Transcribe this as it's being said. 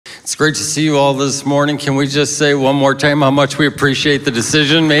It's great to see you all this morning. Can we just say one more time how much we appreciate the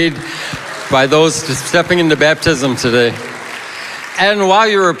decision made by those stepping into baptism today? And while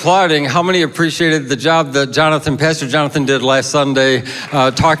you're applauding, how many appreciated the job that Pastor Jonathan did last Sunday,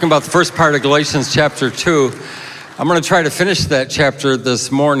 talking about the first part of Galatians chapter 2. I'm going to try to finish that chapter this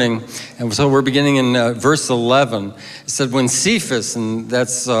morning. And so we're beginning in verse 11. It said, when Cephas, and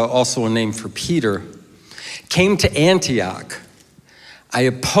that's also a name for Peter, came to Antioch, I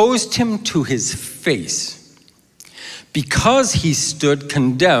opposed him to his face because he stood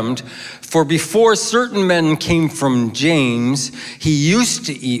condemned. For before certain men came from James, he used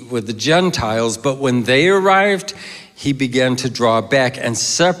to eat with the Gentiles, but when they arrived, he began to draw back and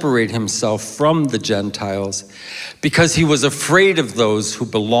separate himself from the Gentiles because he was afraid of those who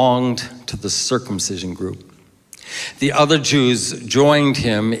belonged to the circumcision group. The other Jews joined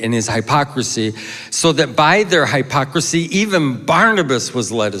him in his hypocrisy, so that by their hypocrisy, even Barnabas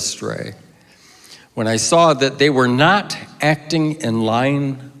was led astray. When I saw that they were not acting in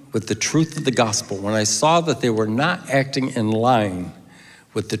line with the truth of the gospel, when I saw that they were not acting in line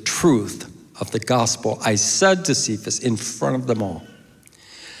with the truth of the gospel, I said to Cephas in front of them all,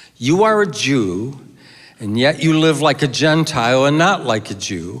 you are a Jew, and yet you live like a Gentile and not like a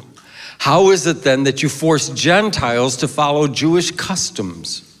Jew. How is it then that you force Gentiles to follow Jewish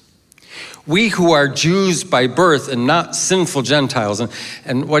customs? We who are Jews by birth and not sinful Gentiles, and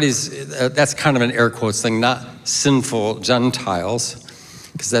that's kind of an air quotes thing, not sinful Gentiles,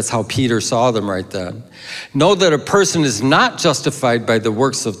 because that's how Peter saw them right then. Know that a person is not justified by the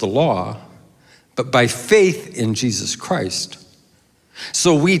works of the law, but by faith in Jesus Christ.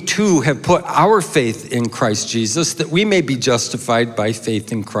 So we too have put our faith in Christ Jesus, that we may be justified by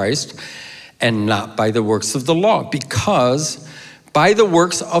faith in Christ and not by the works of the law, because by the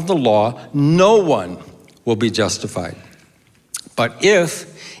works of the law, no one will be justified. But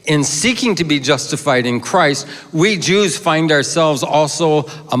if, in seeking to be justified in Christ, we Jews find ourselves also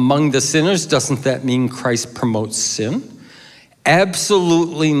among the sinners, doesn't that mean Christ promotes sin?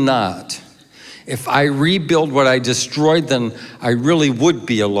 Absolutely not. If I rebuild what I destroyed, then I really would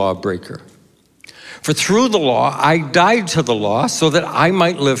be a lawbreaker. For through the law, I died to the law so that I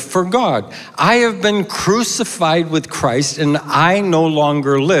might live for God. I have been crucified with Christ, and I no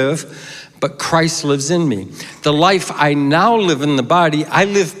longer live, but Christ lives in me. The life I now live in the body, I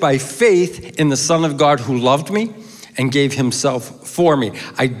live by faith in the Son of God who loved me and gave himself for me.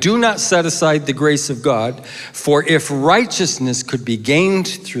 I do not set aside the grace of God, for if righteousness could be gained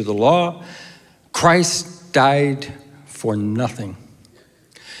through the law, Christ died for nothing.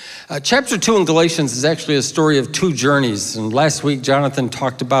 Chapter 2 in Galatians is actually a story of two journeys. And last week, Jonathan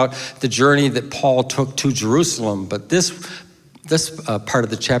talked about the journey that Paul took to Jerusalem. But this part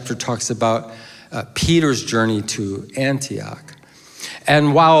of the chapter talks about Peter's journey to Antioch.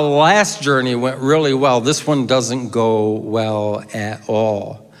 And while the last journey went really well, this one doesn't go well at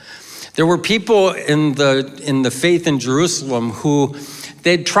all. There were people in the faith in Jerusalem who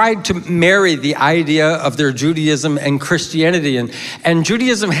they'd tried to marry the idea of their Judaism and Christianity. And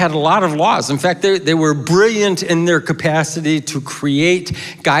Judaism had a lot of laws. In fact, they were brilliant in their capacity to create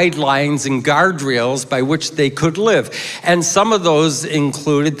guidelines and guardrails by which they could live. And some of those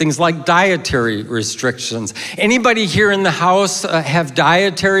included things like dietary restrictions. Anybody here in the house have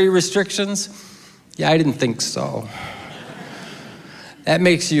dietary restrictions? Yeah, I didn't think so. That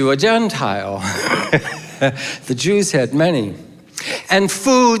makes you a Gentile. The Jews had many. And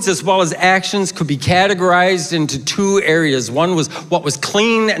foods as well as actions could be categorized into two areas. One was what was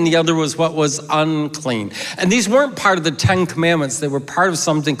clean and the other was what was unclean. And these weren't part of the 10 Commandments. They were part of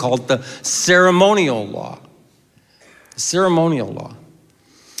something called the ceremonial law. The ceremonial law.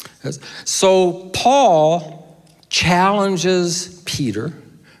 So Paul challenges Peter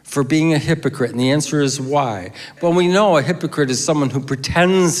for being a hypocrite. And the answer is why? Well, we know a hypocrite is someone who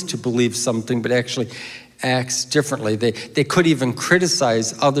pretends to believe something but actually acts differently. They could even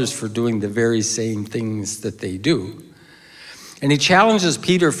criticize others for doing the very same things that they do. And he challenges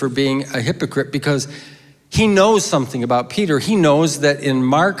Peter for being a hypocrite because he knows something about Peter. He knows that in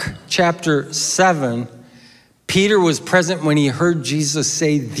Mark chapter 7, Peter was present when he heard Jesus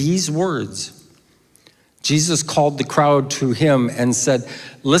say these words. Jesus called the crowd to him and said,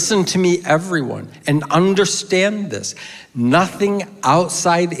 listen to me, everyone, and understand this. Nothing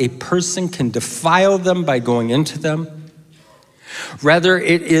outside a person can defile them by going into them. Rather,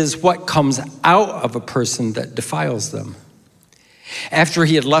 it is what comes out of a person that defiles them. After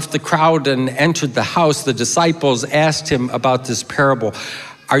he had left the crowd and entered the house, the disciples asked him about this parable.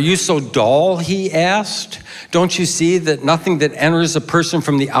 Are you so dull, he asked? Don't you see that nothing that enters a person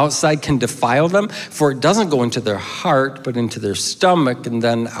from the outside can defile them? For it doesn't go into their heart, but into their stomach and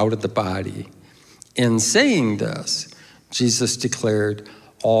then out of the body. In saying this, Jesus declared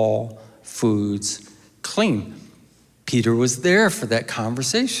all foods clean. Peter was there for that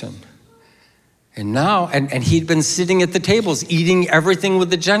conversation. And now, and he'd been sitting at the tables eating everything with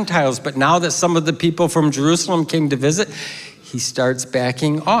the Gentiles, but now that some of the people from Jerusalem came to visit, he starts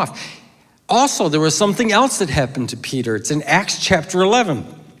backing off. Also, there was something else that happened to Peter. It's in Acts chapter 11.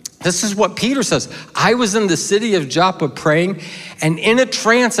 This is what Peter says. I was in the city of Joppa praying, and in a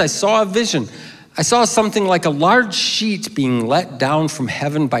trance I saw a vision. I saw something like a large sheet being let down from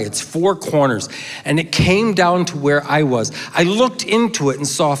heaven by its four corners, and it came down to where I was. I looked into it and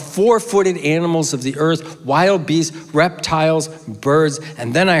saw four-footed animals of the earth, wild beasts, reptiles, birds,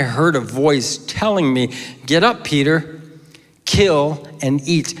 and then I heard a voice telling me, "Get up, Peter, kill and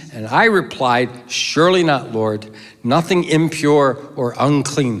eat." And I replied, "Surely not, Lord. Nothing impure or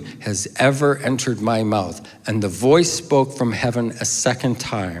unclean has ever entered my mouth." And the voice spoke from heaven a second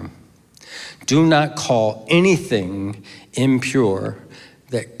time. Do not call anything impure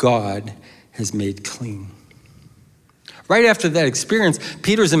that God has made clean. Right after that experience,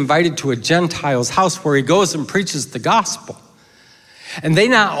 Peter's invited to a Gentile's house where he goes and preaches the gospel. And they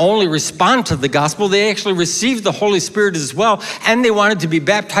not only respond to the gospel, they actually receive the Holy Spirit as well. And they wanted to be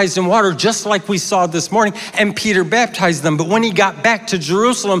baptized in water, just like we saw this morning. And Peter baptized them. But when he got back to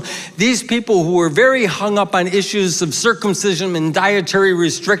Jerusalem, these people who were very hung up on issues of circumcision and dietary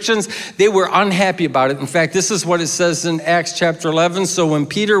restrictions, they were unhappy about it. In fact, this is what it says in Acts chapter 11. So when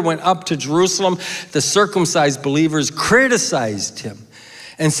Peter went up to Jerusalem, the circumcised believers criticized him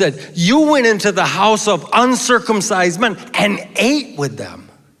and said, "You went into the house of uncircumcised men and ate with them."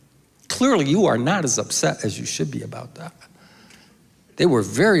 Clearly, you are not as upset as you should be about that. They were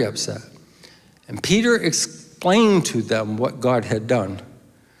very upset. And Peter explained to them what God had done,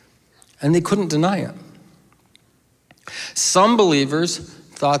 and they couldn't deny it. Some believers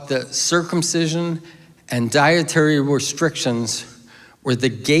thought that circumcision and dietary restrictions were the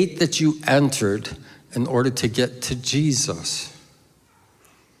gate that you entered in order to get to Jesus.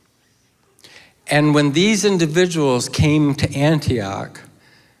 And when these individuals came to Antioch,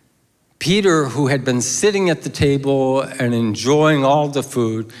 Peter, who had been sitting at the table and enjoying all the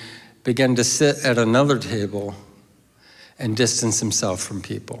food, began to sit at another table and distance himself from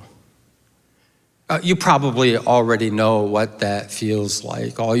people. You probably already know what that feels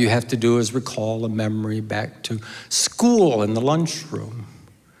like. All you have to do is recall a memory back to school in the lunchroom.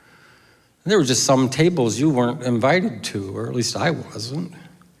 There were just some tables you weren't invited to, or at least I wasn't.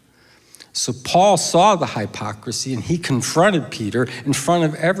 So Paul saw the hypocrisy and he confronted Peter in front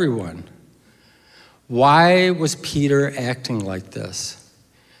of everyone. Why was Peter acting like this?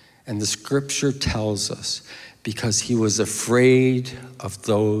 And the scripture tells us, because he was afraid of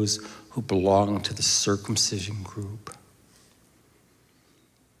those who belonged to the circumcision group.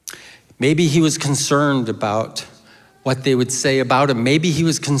 Maybe he was concerned about what they would say about him. Maybe he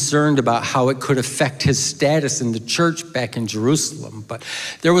was concerned about how it could affect his status in the church back in Jerusalem. But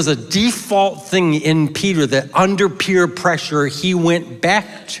there was a default thing in Peter that under peer pressure he went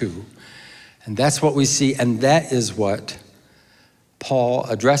back to. And that's what we see, and that is what Paul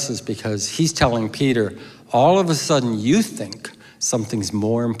addresses, because he's telling Peter, all of a sudden you think something's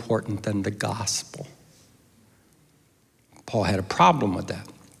more important than the gospel. Paul had a problem with that.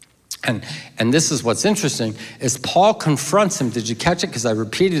 And this is what's interesting, is Paul confronts him, did you catch it? Because I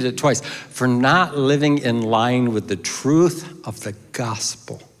repeated it twice, for not living in line with the truth of the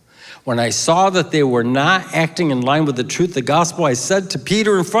gospel. When I saw that they were not acting in line with the truth of the gospel, I said to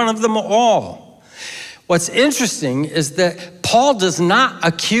Peter in front of them all. What's interesting is that Paul does not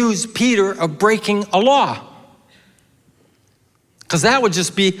accuse Peter of breaking a law, because that would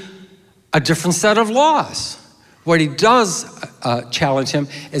just be a different set of laws. What he does challenge him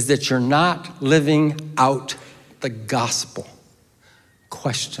is that you're not living out the gospel.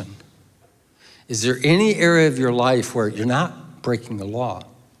 Question: is there any area of your life where you're not breaking the law,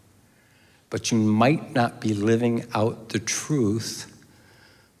 but you might not be living out the truth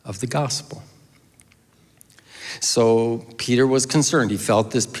of the gospel? So Peter was concerned. He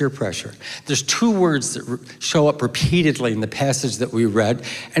felt this peer pressure. There's two words that show up repeatedly in the passage that we read,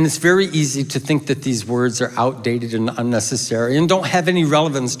 and it's very easy to think that these words are outdated and unnecessary and don't have any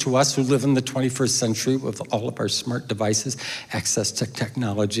relevance to us who live in the 21st century with all of our smart devices, access to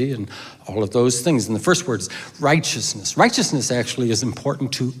technology, and all of those things. And the first word is righteousness. Righteousness actually is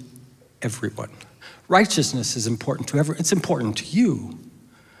important to everyone. Righteousness is important to everyone. It's important to you.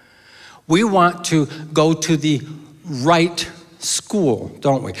 We want to go to the right school,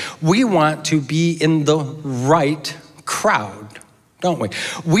 don't we? We want to be in the right crowd, don't we?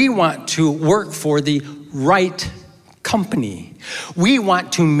 We want to work for the right company. We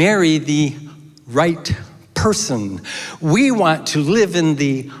want to marry the right person. We want to live in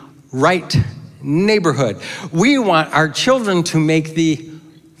the right neighborhood. We want our children to make the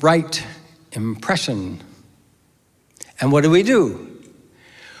right impression. And what do?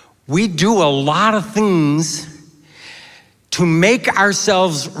 We do a lot of things to make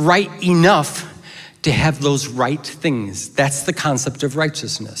ourselves right enough to have those right things. That's the concept of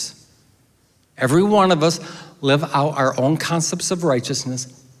righteousness. Every one of us live out our own concepts of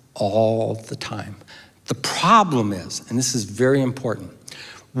righteousness all the time. The problem is, and this is very important,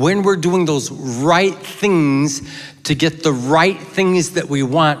 when we're doing those right things to get the right things that we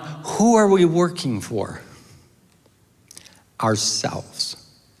want, who are we working for? Ourselves.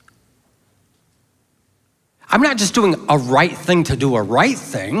 I'm not just doing a right thing to do a right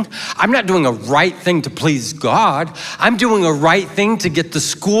thing. I'm not doing a right thing to please God. I'm doing a right thing to get the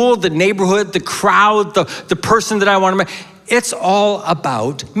school, the neighborhood, the crowd, the person that I want to make. It's all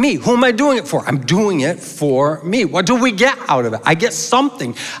about me. Who am I doing it for? I'm doing it for me. What do we get out of it? I get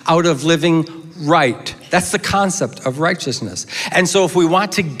something out of living right. That's the concept of righteousness. And so if we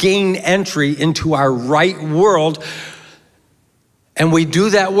want to gain entry into our right world, and we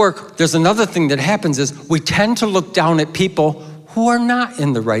do that work, there's another thing that happens is we tend to look down at people who are not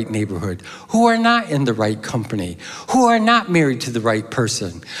in the right neighborhood, who are not in the right company, who are not married to the right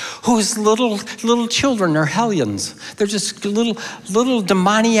person, whose little children are hellions. They're just little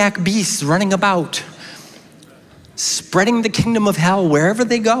demoniac beasts running about, spreading the kingdom of hell wherever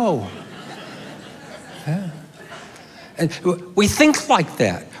they go. Yeah. And we think like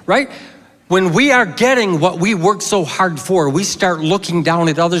that, right? When we are getting what we worked so hard for, we start looking down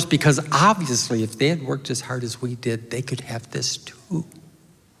at others because obviously if they had worked as hard as we did, they could have this too.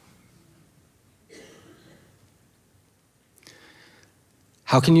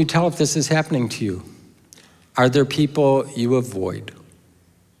 How can you tell if this is happening to you? Are there people you avoid?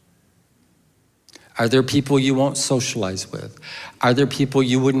 Are there people you won't socialize with? Are there people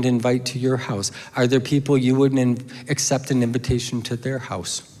you wouldn't invite to your house? Are there people you wouldn't accept an invitation to their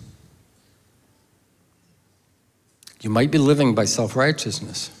house? You might be living by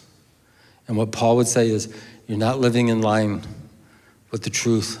self-righteousness. And what Paul would say is, you're not living in line with the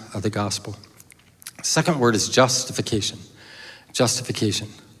truth of the gospel. The second word is justification. Justification.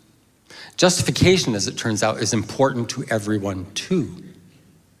 Justification, as it turns out, is important to everyone too.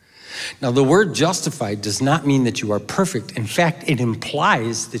 Now, the word justified does not mean that you are perfect. In fact, it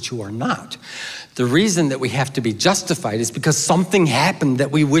implies that you are not. The reason that we have to be justified is because something happened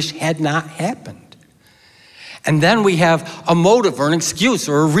that we wish had not happened. And then we have a motive or an excuse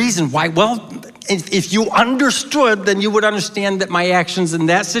or a reason why. Well, if you understood, then you would understand that my actions in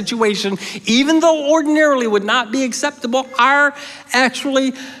that situation, even though ordinarily would not be acceptable, are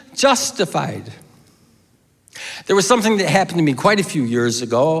actually justified. There was something that happened to me quite a few years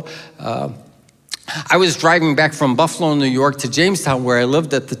ago. I was driving back from Buffalo, New York to Jamestown, where I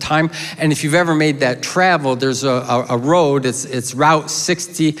lived at the time. And if you've ever made that travel, there's a road, it's Route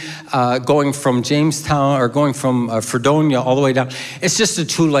 60, going from Jamestown, or going from Fredonia all the way down. It's just a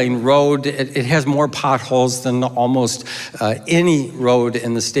 2-lane road. It has more potholes than almost any road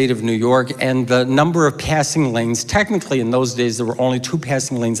in the state of New York. And the number of passing lanes, technically in those days, there were only 2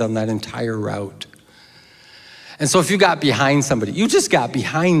 passing lanes on that entire route. And so if you got behind somebody, you just got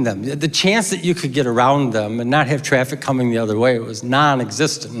behind them. The chance that you could get around them and not have traffic coming the other way was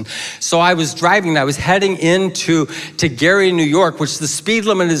non-existent. So I was driving, and I was heading into Gary, New York, which the speed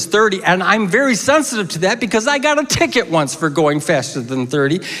limit is 30, and I'm very sensitive to that because I got a ticket once for going faster than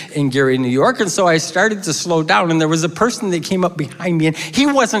 30 in Gary, New York. And so I started to slow down, and there was a person that came up behind me, and he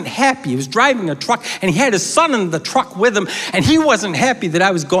wasn't happy. He was driving a truck, and he had his son in the truck with him, and he wasn't happy that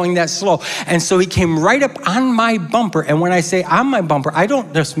I was going that slow. And so he came right up on my bumper. And when I say on my bumper, I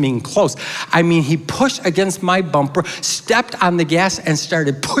don't just mean close. I mean, he pushed against my bumper, stepped on the gas, and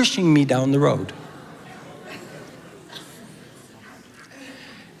started pushing me down the road.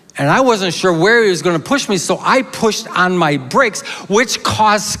 And I wasn't sure where he was going to push me, so I pushed on my brakes, which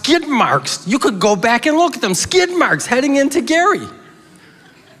caused skid marks. You could go back and look at them, skid marks heading into Gary.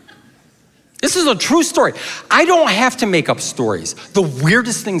 This is a true story. I don't have to make up stories. The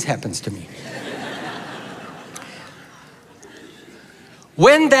weirdest things happens to me.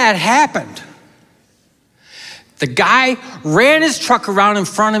 When that happened, the guy ran his truck around in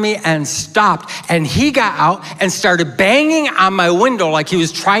front of me and stopped, and he got out and started banging on my window like he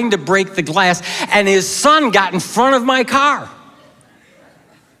was trying to break the glass, and his son got in front of my car.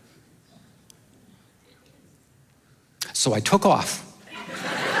 So I took off.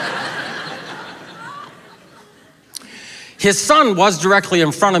 His son was directly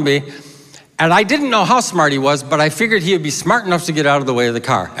in front of me, and I didn't know how smart he was, but I figured he would be smart enough to get out of the way of the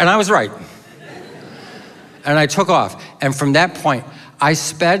car. And I was right. And I took off. And from that point, I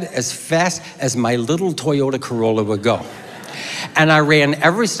sped as fast as my little Toyota Corolla would go. And I ran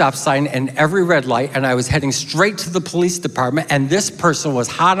every stop sign and every red light, and I was heading straight to the police department, and this person was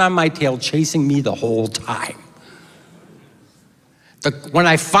hot on my tail chasing me the whole time. When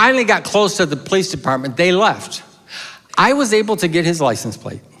I finally got close to the police department, they left. I was able to get his license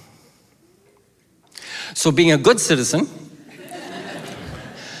plate. So being a good citizen,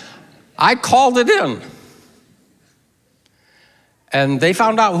 I called it in. And they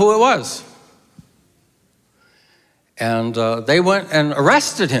found out who it was. And they went and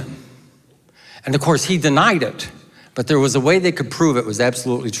arrested him. And of course, he denied it. But there was a way they could prove it was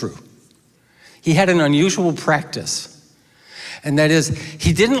absolutely true. He had an unusual practice. And that is,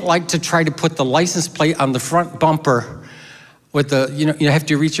 he didn't like to try to put the license plate on the front bumper with the, you have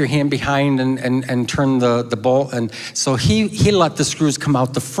to reach your hand behind and turn the bolt. And so he let the screws come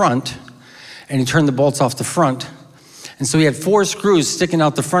out the front, and he turned the bolts off the front. And so he had 4 screws sticking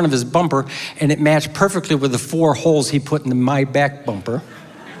out the front of his bumper, and it matched perfectly with the 4 holes he put in my back bumper.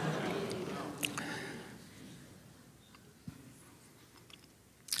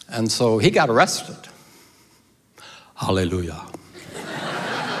 And so he got arrested. Hallelujah.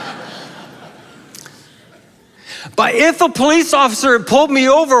 But if a police officer had pulled me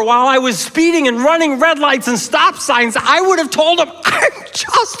over while I was speeding and running red lights and stop signs, I would have told him, I'm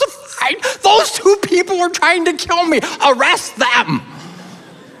justified. Those 2 people were trying to kill me. Arrest them.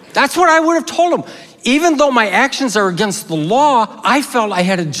 That's what I would have told him. Even though my actions are against the law, I felt I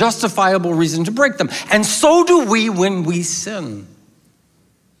had a justifiable reason to break them. And so do we when we sin.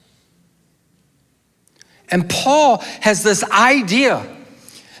 And Paul has this idea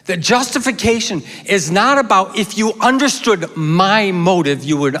that justification is not about if you understood my motive,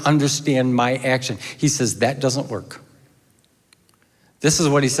 you would understand my action. He says that doesn't work. This is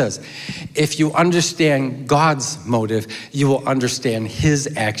what he says. If you understand God's motive, you will understand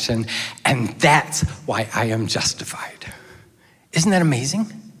his action, and that's why I am justified. Isn't that amazing?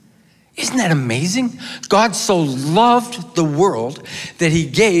 Isn't that amazing? God so loved the world that he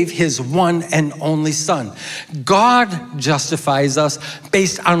gave his one and only son. God justifies us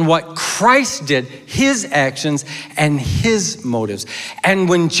based on what Christ did, his actions and his motives. And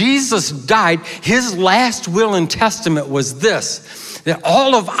when Jesus died, his last will and testament was this, that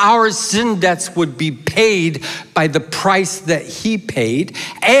all of our sin debts would be paid by the price that he paid,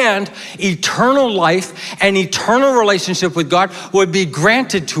 and eternal life and eternal relationship with God would be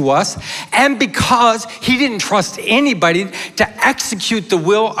granted to us. And because he didn't trust anybody to execute the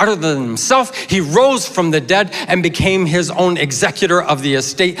will other than himself, he rose from the dead and became his own executor of the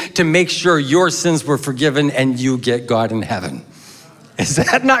estate to make sure your sins were forgiven and you get God in heaven. Is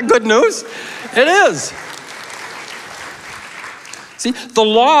that not good news? It is. See, the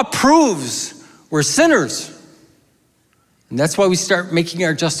law proves we're sinners. And that's why we start making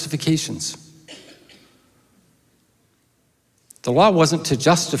our justifications. The law wasn't to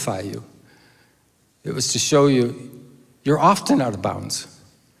justify you. It was to show you you're often out of bounds.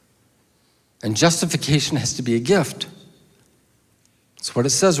 And justification has to be a gift. That's what it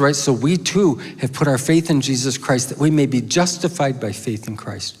says, right? So we too have put our faith in Jesus Christ that we may be justified by faith in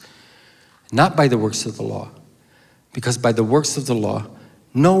Christ, not by the works of the law. Because by the works of the law,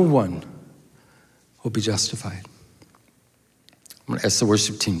 no one will be justified. I'm going to ask the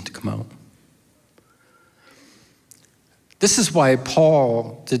worship team to come out. This is why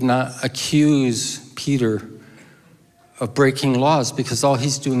Paul did not accuse Peter of breaking laws, because all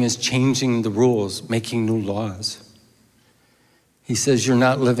he's doing is changing the rules, making new laws. He says, you're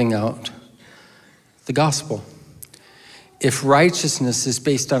not living out the gospel. If righteousness is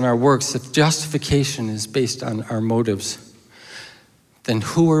based on our works, if justification is based on our motives, then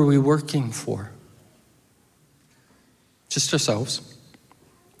who are we working for? Just ourselves.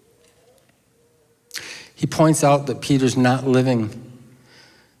 He points out that Peter's not living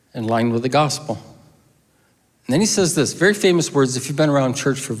in line with the gospel. And then he says this, very famous words. If you've been around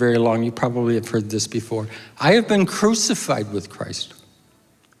church for very long, you probably have heard this before. I have been crucified with Christ.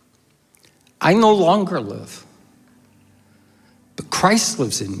 I no longer live, but Christ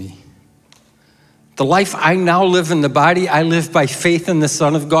lives in me. The life I now live in the body, I live by faith in the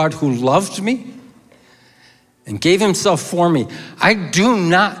Son of God who loved me and gave himself for me. I do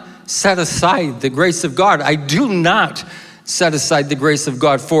not set aside the grace of God. I do not set aside the grace of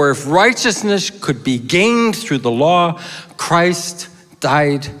God. For if righteousness could be gained through the law, Christ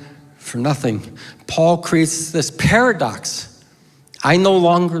died for nothing. Paul creates this paradox. I no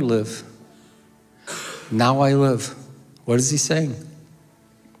longer live. Now I live. What is he saying?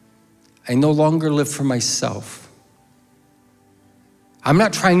 I no longer live for myself. I'm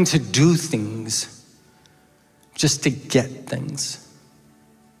not trying to do things just to get things.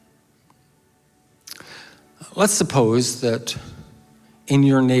 Let's suppose that in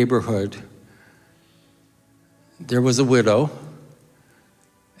your neighborhood, there was a widow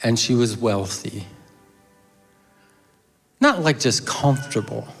and she was wealthy. Not like just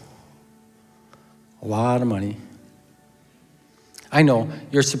comfortable. A lot of money. I know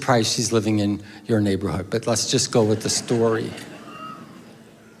you're surprised she's living in your neighborhood, but let's just go with the story.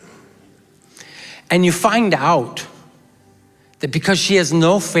 And you find out that because she has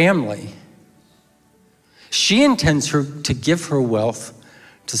no family, she intends to give her wealth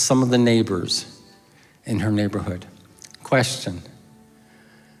to some of the neighbors in her neighborhood. Question,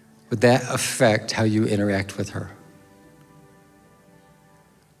 would that affect how you interact with her?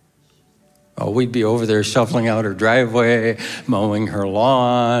 Oh, we'd be over there shuffling out her driveway, mowing her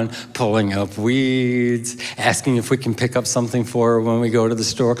lawn, pulling up weeds, asking if we can pick up something for her when we go to the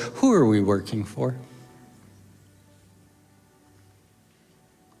store. Who are we working for?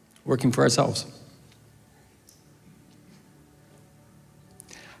 Working for ourselves.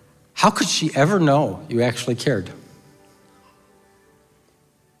 How could she ever know you actually cared?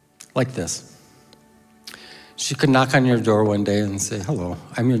 Like this. She could knock on your door one day and say, hello,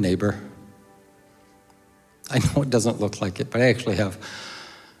 I'm your neighbor. I know it doesn't look like it, but I actually have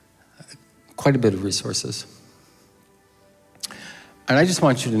quite a bit of resources. And I just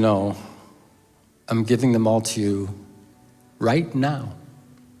want you to know, I'm giving them all to you right now.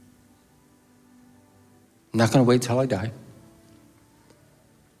 I'm not going to wait till I die.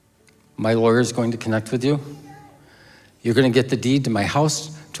 My lawyer is going to connect with you. You're going to get the deed to my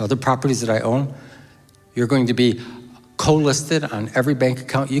house, to other properties that I own. You're going to be co-listed on every bank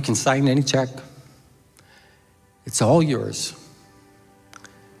account. You can sign any check. It's all yours.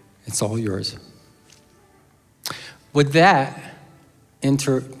 It's all yours. Would that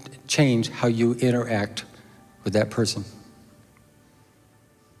change how you interact with that person?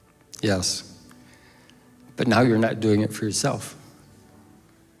 Yes. But now you're not doing it for yourself.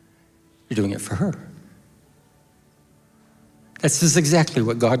 You're doing it for her. That's just exactly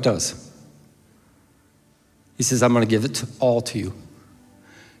what God does. He says, I'm going to give it all to you.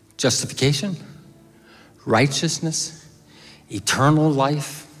 Justification, righteousness, eternal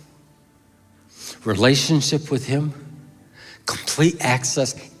life, relationship with him, complete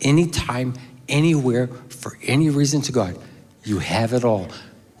access anytime, anywhere, for any reason to God. You have it all.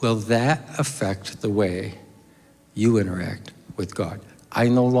 Will that affect the way you interact with God? I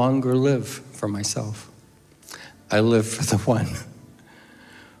no longer live for myself. I live for the one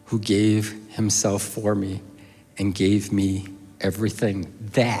who gave himself for me and gave me everything.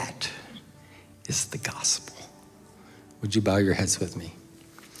 That is the gospel. Would you bow your heads with me?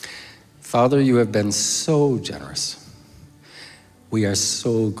 Father, you have been so generous. We are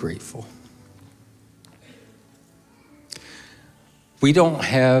so grateful. We don't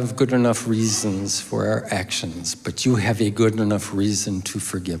have good enough reasons for our actions, but you have a good enough reason to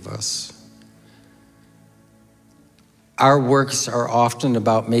forgive us. Our works are often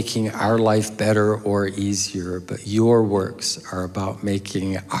about making our life better or easier, but your works are about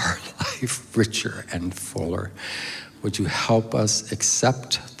making our life richer and fuller. Would you help us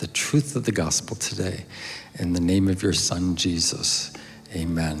accept the truth of the gospel today? In the name of your Son, Jesus,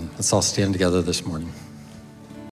 amen. Let's all stand together this morning.